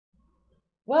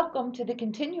Welcome to the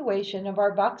continuation of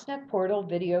our VoxNet Portal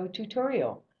video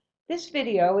tutorial. This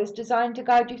video is designed to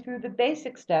guide you through the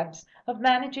basic steps of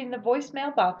managing the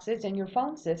voicemail boxes in your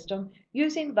phone system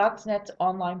using VoxNet's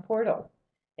online portal.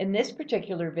 In this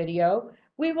particular video,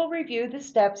 we will review the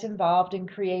steps involved in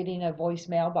creating a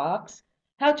voicemail box,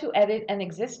 how to edit an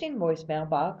existing voicemail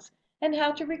box, and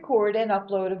how to record and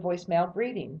upload a voicemail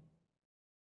greeting.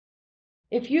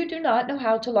 If you do not know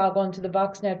how to log on to the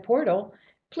VoxNet portal,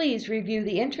 please review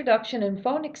the Introduction and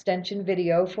Phone Extension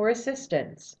video for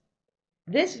assistance.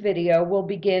 This video will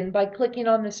begin by clicking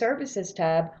on the Services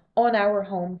tab on our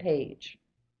home page.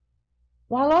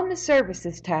 While on the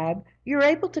Services tab, you're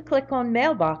able to click on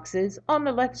Mailboxes on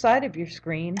the left side of your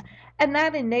screen, and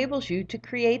that enables you to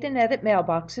create and edit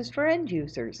mailboxes for end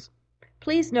users.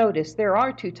 Please notice there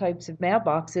are two types of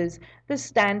mailboxes. The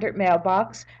standard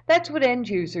mailbox, that's what end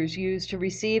users use to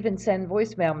receive and send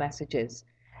voicemail messages,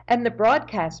 and the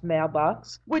broadcast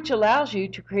mailbox, which allows you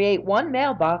to create one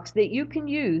mailbox that you can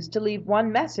use to leave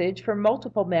one message for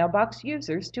multiple mailbox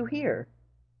users to hear.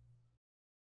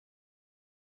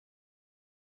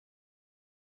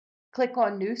 Click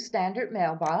on New Standard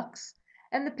Mailbox,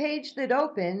 and the page that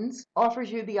opens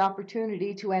offers you the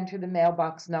opportunity to enter the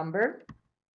mailbox number,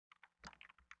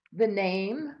 the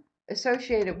name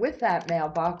associated with that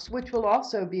mailbox, which will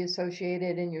also be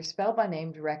associated in your spell by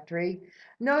name directory.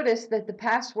 Notice that the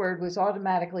password was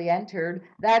automatically entered.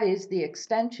 That is the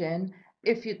extension.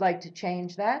 If you'd like to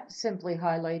change that, simply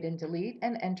highlight and delete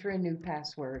and enter a new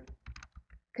password.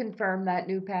 Confirm that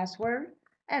new password,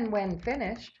 and when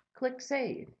finished, click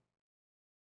Save.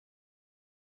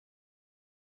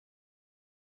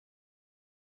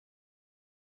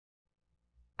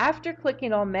 After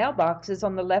clicking on Mailboxes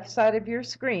on the left side of your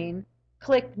screen,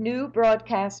 click New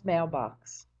Broadcast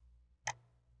Mailbox.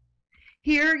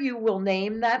 Here you will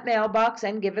name that mailbox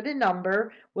and give it a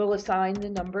number. We'll assign the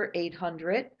number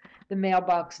 800. The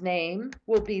mailbox name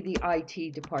will be the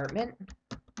IT department.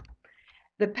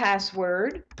 The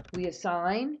password we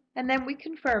assign, and then we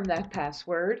confirm that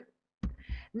password.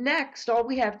 Next, all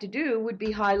we have to do would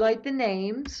be highlight the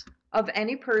names of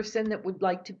any person that would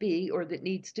like to be or that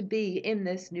needs to be in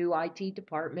this new IT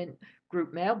department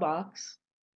group mailbox.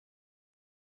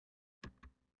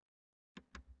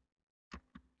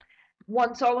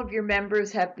 Once all of your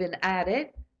members have been added,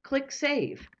 click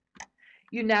Save.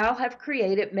 You now have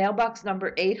created mailbox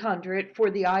number 800 for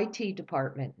the IT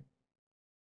department.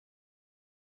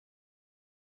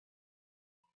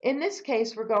 In this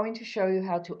case, we're going to show you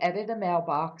how to edit a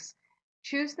mailbox.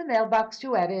 Choose the mailbox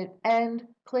to edit and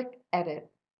click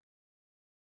Edit.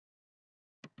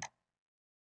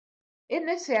 In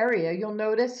this area, you'll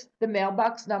notice the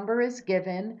mailbox number is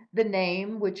given, the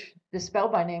name, which the spell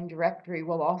by name directory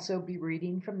will also be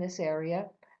reading from this area,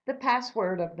 the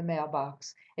password of the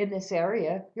mailbox. In this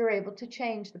area, you're able to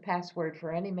change the password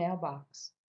for any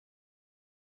mailbox.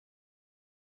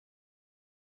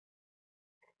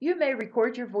 You may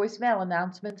record your voicemail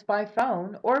announcements by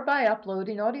phone or by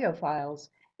uploading audio files.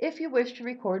 If you wish to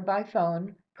record by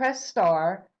phone, press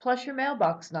star plus your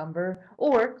mailbox number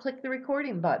or click the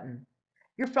recording button.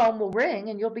 Your phone will ring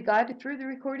and you'll be guided through the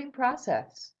recording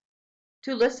process.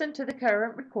 To listen to the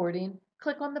current recording,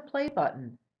 click on the play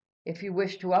button. If you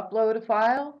wish to upload a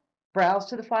file, browse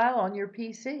to the file on your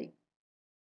PC.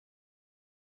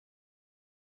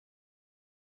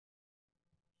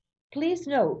 Please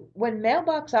note, when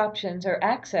mailbox options are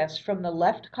accessed from the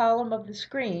left column of the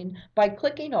screen by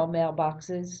clicking on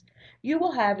Mailboxes, you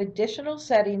will have additional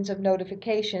settings of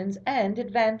notifications and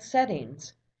advanced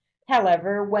settings.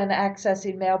 However, when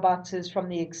accessing mailboxes from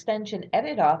the extension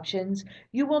Edit options,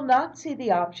 you will not see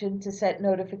the option to set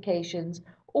notifications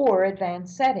or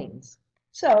advanced settings.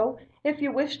 So, if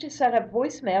you wish to set up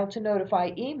voicemail to notify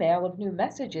email of new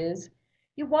messages,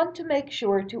 you want to make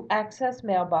sure to access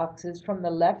mailboxes from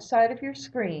the left side of your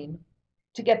screen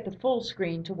to get the full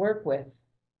screen to work with.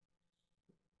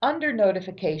 Under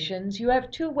Notifications, you have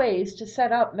two ways to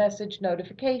set up message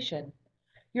notification.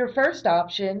 Your first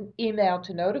option, Email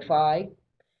to Notify.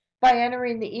 By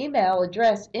entering the email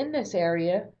address in this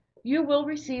area, you will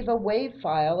receive a WAV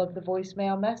file of the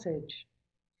voicemail message.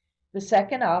 The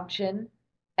second option,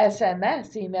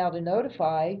 SMS Email to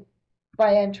Notify.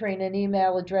 By entering an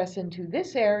email address into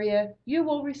this area, you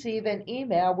will receive an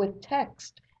email with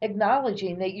text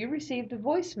acknowledging that you received a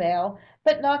voicemail,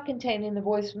 but not containing the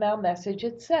voicemail message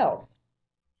itself.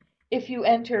 If you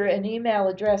enter an email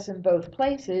address in both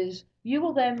places, you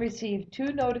will then receive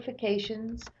two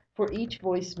notifications for each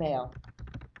voicemail.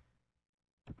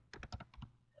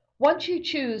 Once you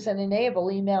choose and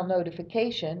enable email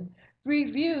notification,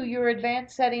 Review your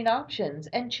advanced setting options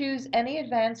and choose any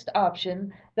advanced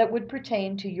option that would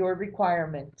pertain to your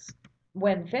requirements.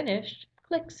 When finished,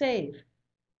 click Save.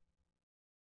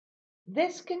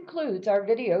 This concludes our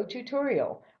video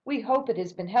tutorial. We hope it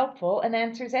has been helpful and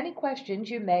answers any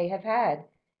questions you may have had.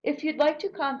 If you'd like to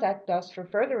contact us for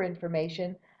further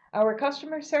information, our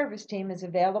customer service team is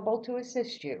available to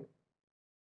assist you.